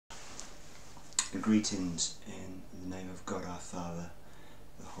Greetings in the name of God our Father,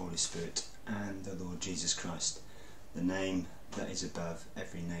 the Holy Spirit and the Lord Jesus Christ, the name that is above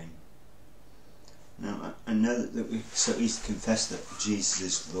every name. Now I know that we so easily confess that Jesus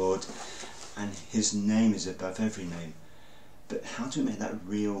is Lord and His name is above every name, but how do we make that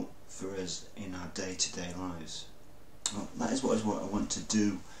real for us in our day-to-day lives? Well, that is what I want to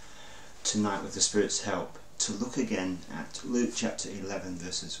do tonight with the Spirit's help, to look again at Luke chapter 11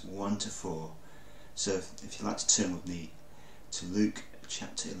 verses 1 to 4. So if you'd like to turn with me to Luke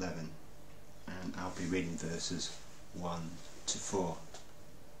chapter 11, and I'll be reading verses 1 to 4.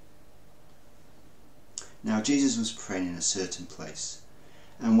 Now Jesus was praying in a certain place,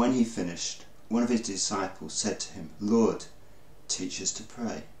 and when he finished, one of his disciples said to him, "Lord, teach us to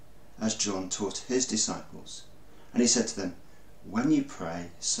pray, as John taught his disciples." And he said to them, "When you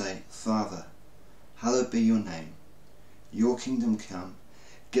pray, say, Father, hallowed be your name. Your kingdom come.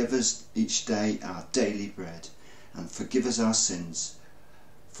 Give us each day our daily bread, and forgive us our sins,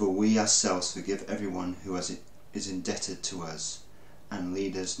 for we ourselves forgive everyone who is indebted to us, and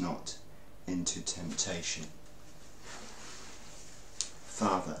lead us not into temptation."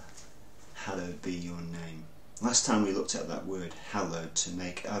 Father, hallowed be your name. Last time we looked at that word hallowed, to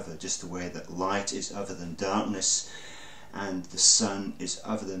make other, just the way that light is other than darkness and the sun is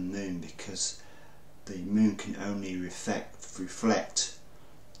other than moon, because the moon can only reflect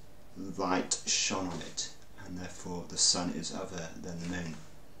light shone on it, and therefore the sun is other than the moon.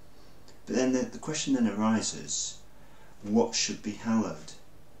 But then the question then arises, what should be hallowed?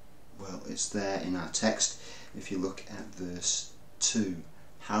 Well, it's there in our text. If you look at verse 2,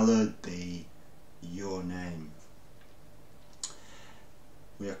 hallowed be your name.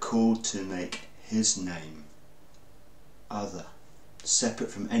 We are called to make His name other,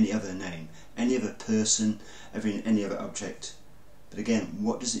 separate from any other name, any other person, any other object. But again,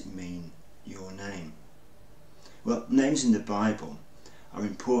 what does it mean, your name? Well, names in the Bible are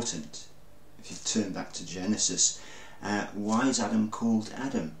important. If you turn back to Genesis, why is Adam called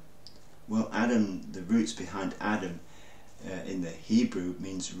Adam? Well, Adam, the roots behind Adam in the Hebrew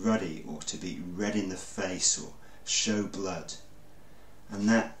means ruddy, or to be red in the face, or show blood. And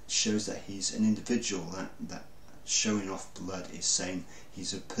that shows that he's an individual. That showing off blood is saying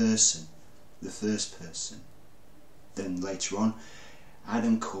he's a person, the first person. Then later on,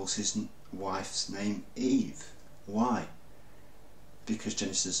 Adam calls his wife's name Eve. Why? Because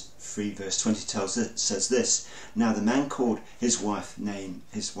Genesis 3 verse 20 says this, "Now the man called his wife's name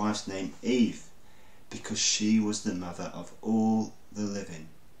Eve, because she was the mother of all the living."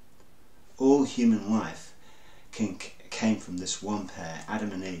 All human life came from this one pair,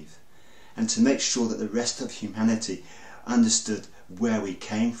 Adam and Eve. And to make sure that the rest of humanity understood where we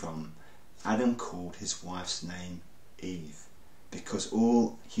came from, Adam called his wife's name Eve, because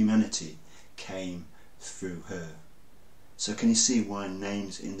all humanity came through her. So can you see why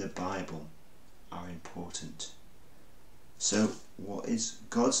names in the Bible are important? So what is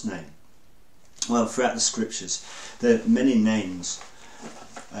God's name? Well, throughout the scriptures there are many names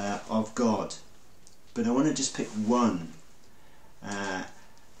of God, but I want to just pick one,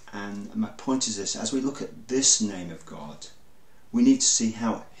 and my point is this: as we look at this name of God, we need to see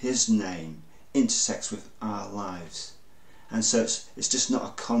how His name intersects with our lives. And so it's just not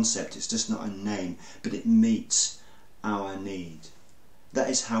a concept, it's just not a name, but it meets our need. That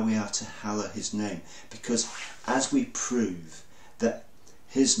is how we are to hallow His name, because as we prove that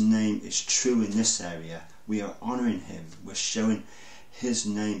His name is true in this area, we are honouring Him. We're showing His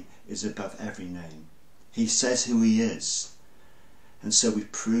name is above every name. He says who He is, and so we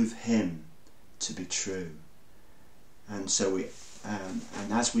prove Him to be true. And so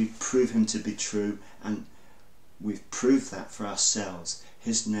and as we prove Him to be true, and we've proved that for ourselves,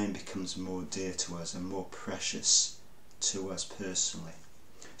 His name becomes more dear to us and more precious to us personally.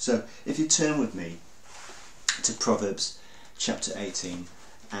 So if you turn with me to Proverbs chapter 18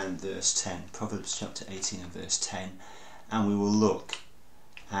 and verse 10, Proverbs chapter 18 and verse 10, and we will look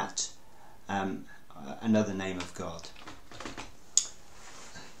at another name of God.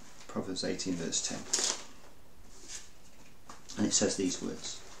 Proverbs 18 verse 10, and it says these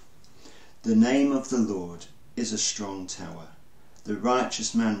words: "The name of the Lord is a strong tower. The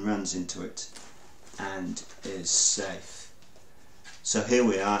righteous man runs into it and is safe." So here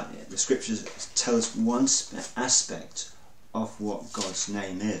we are. The scriptures tell us one aspect of what God's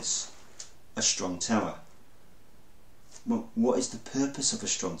name is: a strong tower. Well, what is the purpose of a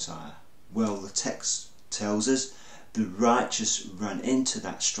strong tower? Well, the text tells us the righteous run into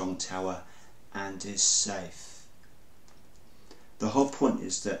that strong tower and is safe. The whole point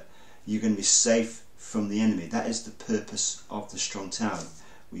is that you're going to be safe from the enemy. That is the purpose of the strong tower.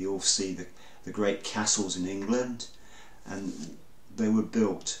 We all see the great castles in England, and they were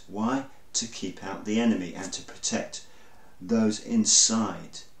built. Why? To keep out the enemy and to protect those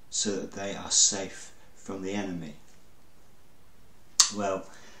inside so that they are safe from the enemy. Well,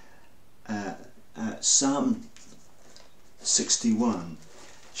 Psalm 61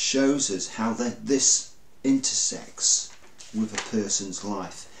 shows us how this intersects with a person's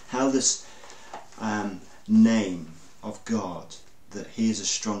life, how this name of God, that he is a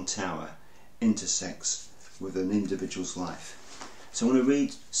strong tower, intersects with an individual's life. So I want to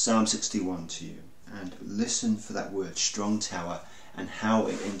read Psalm 61 to you and listen for that word, strong tower, and how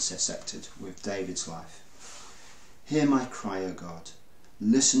it intersected with David's life. Hear my cry, O God.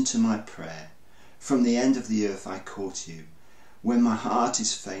 Listen to my prayer. From the end of the earth I call to you. When my heart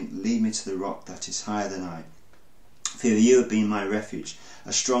is faint, lead me to the rock that is higher than I. For you have been my refuge,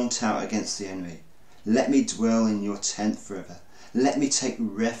 a strong tower against the enemy. Let me dwell in your tent forever. Let me take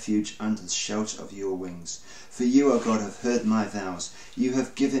refuge under the shelter of your wings. For you, O God, have heard my vows. You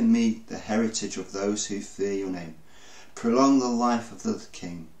have given me the heritage of those who fear your name. Prolong the life of the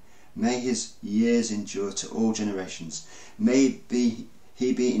king. May his years endure to all generations. May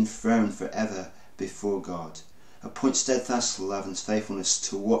he be enthroned forever before God. Appoint steadfast love and faithfulness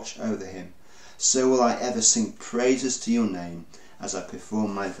to watch over him. So will I ever sing praises to your name as I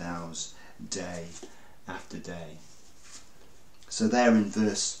perform my vows day after day. So there in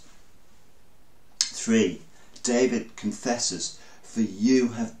verse 3, David confesses, for you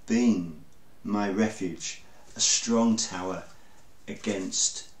have been my refuge, a strong tower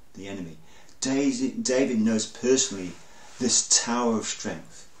against the enemy. David knows personally this tower of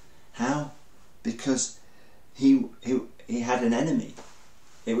strength. How? Because he had an enemy.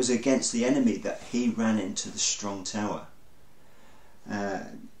 It was against the enemy that he ran into the strong tower.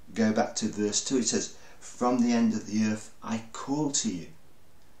 Go back to verse 2, it says, from the end of the earth I call to you.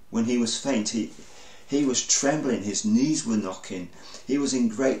 When he was faint, he was trembling, his knees were knocking, he was in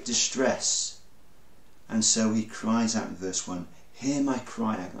great distress. And so he cries out in verse 1, hear my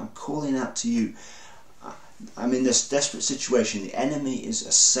cry, I'm calling out to you. I'm in this desperate situation, the enemy is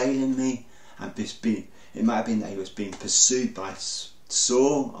assailing me, and it might have been that he was being pursued by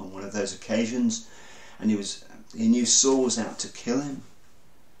Saul on one of those occasions, and he knew Saul was out to kill him,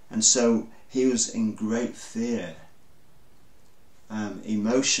 and so he was in great fear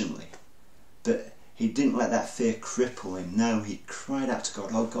emotionally, but he didn't let that fear cripple him. No, he cried out to God,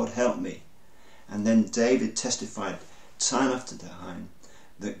 oh God, help me. And then David testified time after time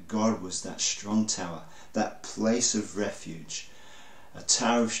that God was that strong tower, that place of refuge, a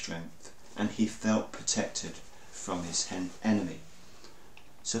tower of strength, and he felt protected from his enemy.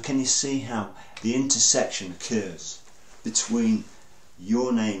 So can you see how the intersection occurs between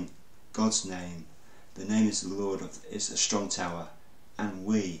your name, God's name, the name is the Lord, is a strong tower, and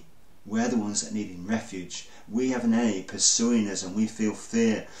we're the ones that need refuge. We have an enemy pursuing us and we feel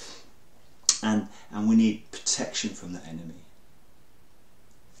fear, and we need protection from that enemy.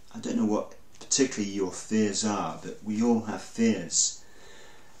 I don't know what particularly your fears are, but we all have fears.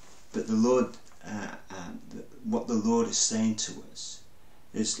 But the Lord, what the Lord is saying to us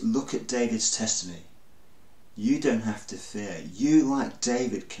is, look at David's testimony. You don't have to fear. You, like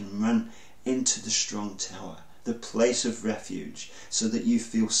David, can run into the strong tower, the place of refuge, so that you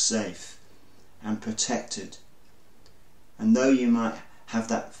feel safe and protected. And though you might have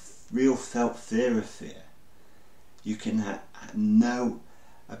that real felt fear of fear, you can know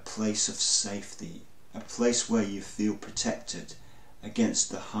a place of safety, a place where you feel protected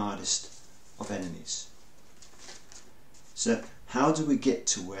against the hardest of enemies. So how do we get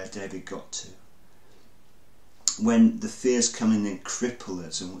to where David got to? When the fears come in and cripple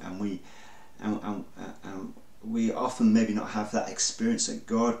us, and we often maybe not have that experience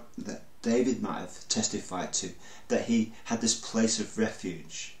that David might have testified to, that he had this place of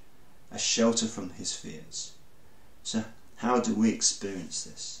refuge, a shelter from his fears. So how do we experience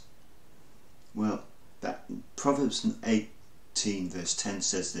this? Well, Proverbs 18 verse 10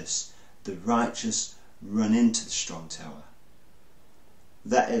 says this, the righteous run into the strong tower.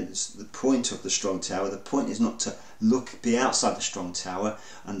 That is the point of the strong tower. The point is not to be outside the strong tower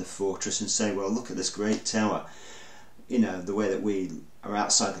and the fortress and say, well, look at this great tower. You know, the way that we are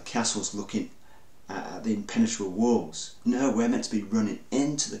outside the castles looking at the impenetrable walls. No, we're meant to be running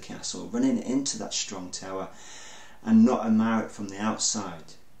into the castle, running into that strong tower, and not admire it from the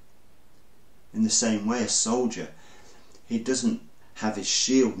outside. In the same way, a soldier, he doesn't have his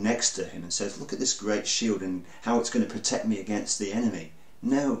shield next to him and says, look at this great shield and how it's going to protect me against the enemy.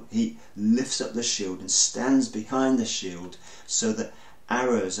 No, he lifts up the shield and stands behind the shield so that the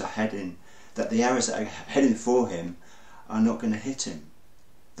arrows that are heading for him are not going to hit him.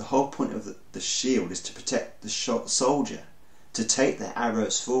 The whole point of the shield is to protect the soldier, to take the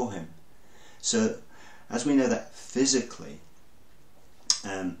arrows for him. So as we know that physically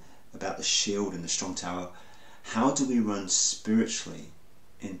about the shield and the strong tower, how do we run spiritually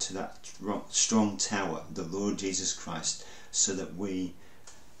into that strong tower, the Lord Jesus Christ, so that we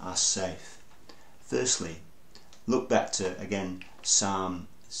are safe? Firstly, look back to, again, Psalm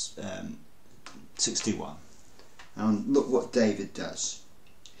 61, and look what David does.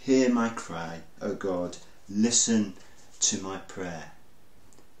 Hear my cry, O God, listen to my prayer.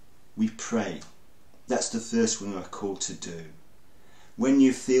 We pray. That's the first thing we're called to do. When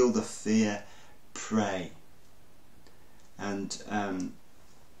you feel the fear, pray. And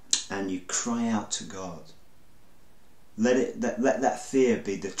you cry out to God. Let that fear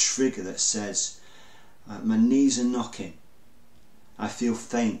be the trigger that says, my knees are knocking. I feel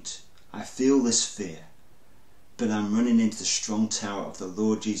faint. I feel this fear. But I'm running into the strong tower of the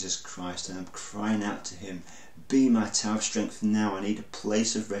Lord Jesus Christ, and I'm crying out to him, be my tower of strength now. I need a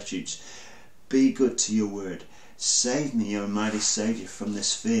place of refuge. Be good to your word. Save me, O mighty Saviour, from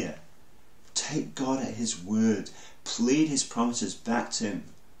this fear. Take God at his word. Plead his promises back to him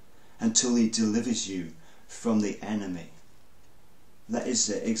until he delivers you from the enemy. That is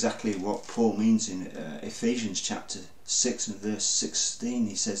exactly what Paul means in Ephesians chapter 6 and verse 16.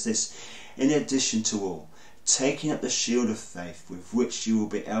 He says this, in addition to all, taking up the shield of faith, with which you will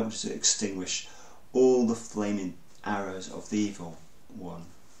be able to extinguish all the flaming arrows of the evil one.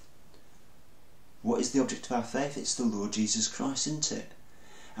 What is the object of our faith? It's the Lord Jesus Christ, isn't it?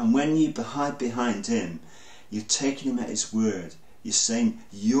 And when you hide behind him, you're taking him at his word. You're saying,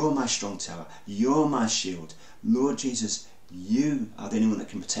 you're my strong tower, you're my shield. Lord Jesus, you are the only one that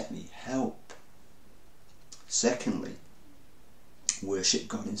can protect me. Help. Secondly, worship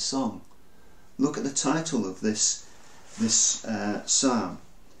God in song. Look at the title of this psalm,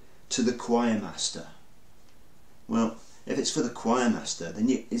 to the choir master. Well, if it's for the choir master, then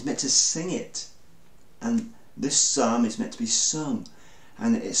it's meant to sing it. And this psalm is meant to be sung.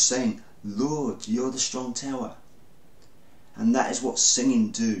 And it's saying, Lord, you're the strong tower. And that is what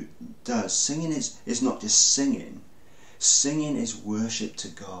singing does. Singing is not just singing. Singing is worship to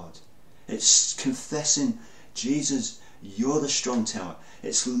God. It's confessing, Jesus, you're the strong tower.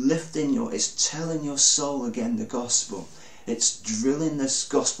 It's it's telling your soul again the gospel. It's drilling this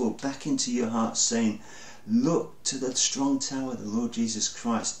gospel back into your heart, saying, look to the strong tower, the Lord Jesus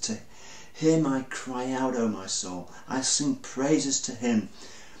Christ, to hear my cry out, O my soul. I sing praises to him,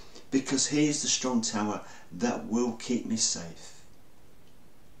 because he is the strong tower that will keep me safe.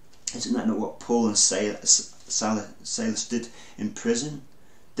 Isn't that not what Paul and Silas did in prison?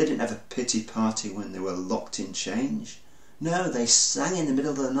 They didn't have a pity party when they were locked in chains. No, they sang in the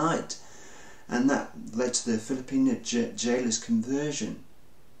middle of the night, and that led to the Filipino jailer's conversion.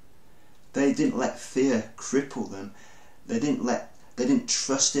 They didn't let fear cripple them. They didn't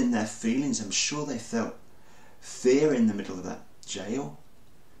trust in their feelings. I'm sure they felt fear in the middle of that jail,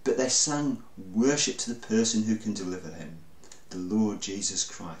 but they sang worship to the person who can deliver him, the Lord Jesus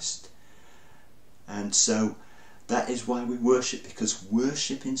Christ. And so that is why we worship, because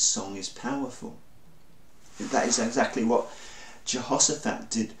worship in song is powerful. That is exactly what Jehoshaphat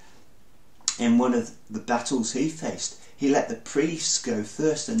did in one of the battles he faced. He let the priests go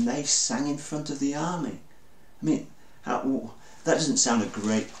first and they sang in front of the army. I mean, that doesn't sound a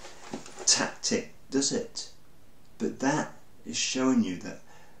great tactic, does it? But that is showing you that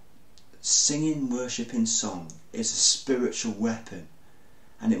singing worship in song is a spiritual weapon,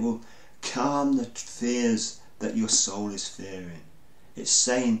 and it will calm the fears that your soul is fearing. It's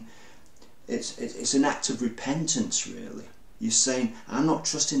saying, it's an act of repentance, really. You're saying, I'm not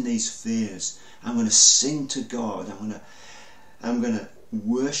trusting these fears. I'm going to sing to God. I'm going to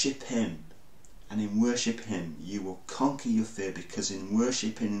worship him. And in worship him, you will conquer your fear, because in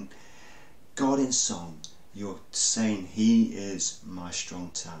worshipping God in song, you're saying he is my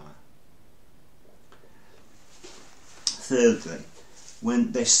strong tower. Thirdly,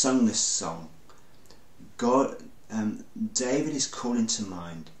 when they sung this song, David is calling to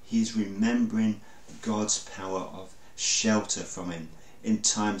mind, he's remembering God's power of shelter from him in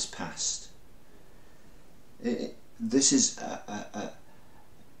times past. This is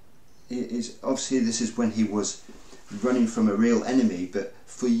obviously this is when he was running from a real enemy, but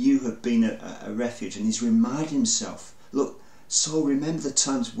for you have been a refuge. And he's reminding himself, look, Saul, remember the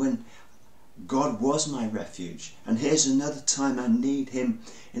times when God was my refuge, and here's another time I need him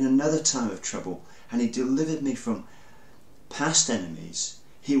in another time of trouble, and he delivered me from past enemies.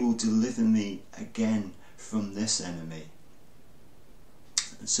 He will deliver me again from this enemy.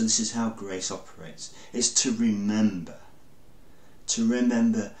 And so this is how grace operates. It's to remember to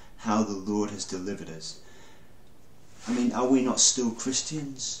remember how the Lord has delivered us. I mean, are we not still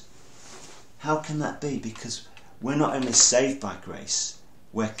Christians? How can that be? Because we're not only saved by grace,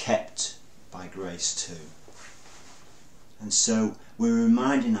 we're kept by grace too. And so we're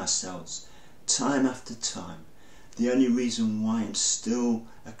reminding ourselves time after time, the only reason why I'm still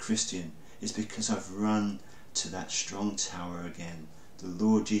a Christian is because I've run to that strong tower again, the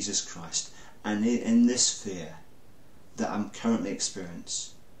Lord Jesus Christ. And in this fear that I'm currently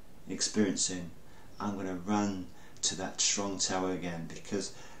experiencing, I'm going to run to that strong tower again,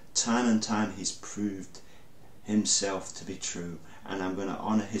 because time and time he's proved himself to be true, and I'm going to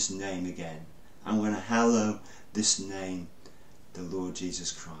honour his name again. I'm going to hallow this name, the Lord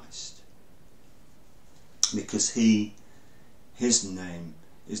Jesus Christ, because his name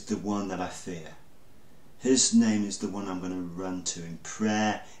is the one that I fear. His name is the one I'm going to run to in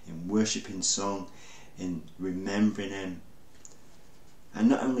prayer, in worship, in song, in remembering him. And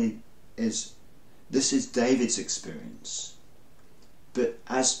not only is this is David's experience, but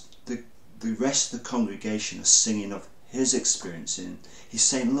as the rest of the congregation are singing of his experience, he's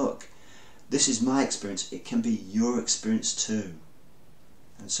saying, look, this is my experience, it can be your experience too.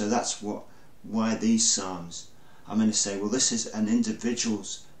 And so that's why these psalms, I'm going to say, well, this is an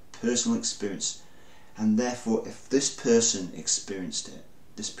individual's personal experience, and therefore if this person experienced it,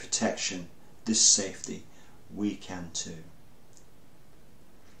 this protection, this safety, we can too.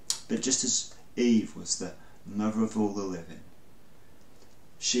 But just as Eve was the mother of all the living,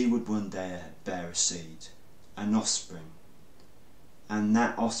 she would one day bear a seed, an offspring, and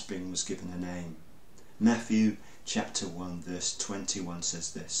that offspring was given a name. Matthew chapter 1 verse 21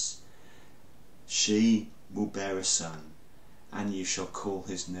 says this: she will bear a son, and you shall call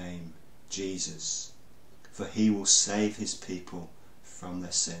his name Jesus, for he will save his people from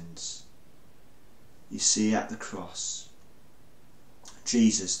their sins. You see, at the cross,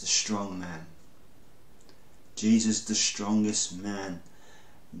 Jesus, the strong man, Jesus, the strongest man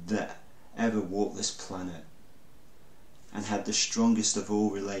that ever walked this planet, and had the strongest of all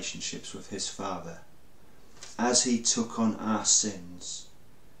relationships with his Father, as he took on our sins,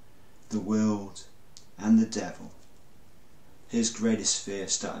 the world and the devil, his greatest fear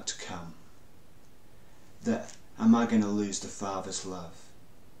started to come. That, am I going to lose the Father's love?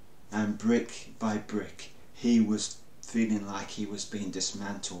 And brick by brick, he was feeling like he was being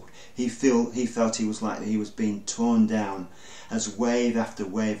dismantled. He felt he was like he was being torn down, as wave after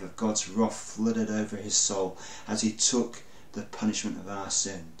wave of God's wrath flooded over his soul as he took the punishment of our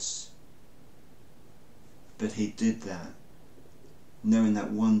sins. But he did that knowing that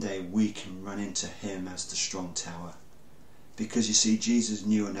one day we can run into him as the strong tower. Because you see, Jesus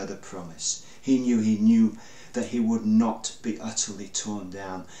knew another promise. He knew that he would not be utterly torn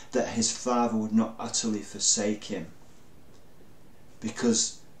down, that his Father would not utterly forsake him.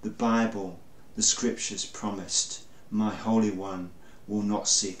 Because the Bible, the Scriptures promised, my Holy One will not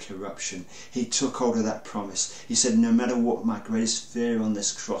see corruption. He took hold of that promise. He said, no matter what my greatest fear on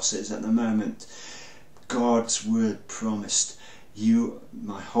this cross is at the moment, God's word promised, you,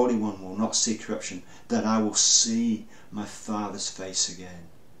 my Holy One, will not see corruption, that I will see my Father's face again.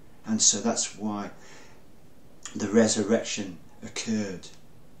 And so that's why the resurrection occurred,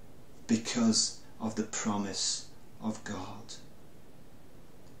 because of the promise of God.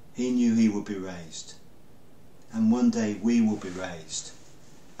 He knew he would be raised, and one day we will be raised,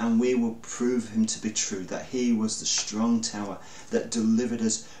 and we will prove him to be true, that he was the strong tower that delivered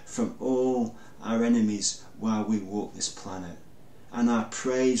us from all our enemies while we walk this planet. And our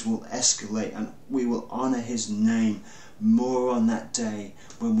praise will escalate, and we will honour his name more on that day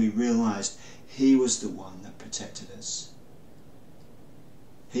when we realised he was the one that protected us.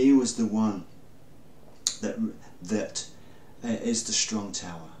 He was the one that is the strong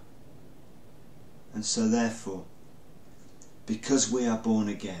tower. And so therefore, because we are born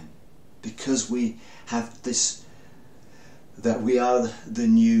again, because we have this, that we are the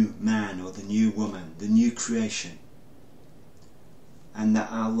new man or the new woman, the new creation, and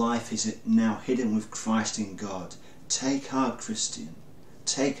that our life is now hidden with Christ in God. Take heart, Christian.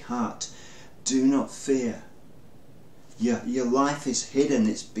 Take heart. Do not fear. Your life is hidden.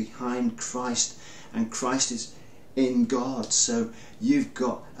 It's behind Christ, and Christ is in God. So you've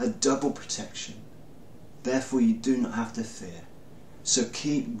got a double protection. Therefore you do not have to fear. So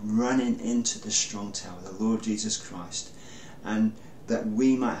keep running into the strong tower, the Lord Jesus Christ, and that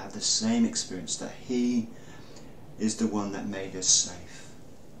we might have the same experience, that he is the one that made us safe.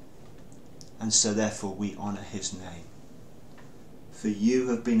 And so therefore we honour his name. For you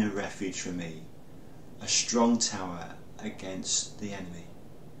have been a refuge for me, a strong tower against the enemy.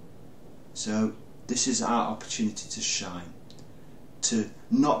 So this is our opportunity to shine, to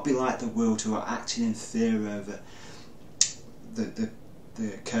not be like the world who are acting in fear over the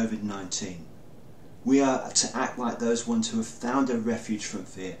COVID-19. We are to act like those ones who have found a refuge from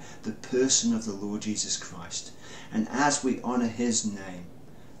fear, the person of the Lord Jesus Christ. And as we honour his name,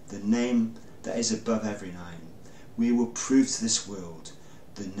 the name that is above every name, we will prove to this world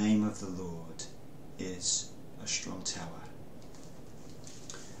the name of the Lord is a strong tower.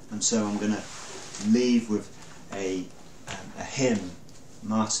 And so I'm going to leave with a hymn,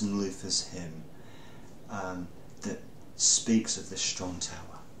 Martin Luther's hymn, that speaks of this strong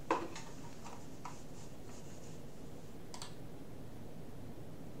tower.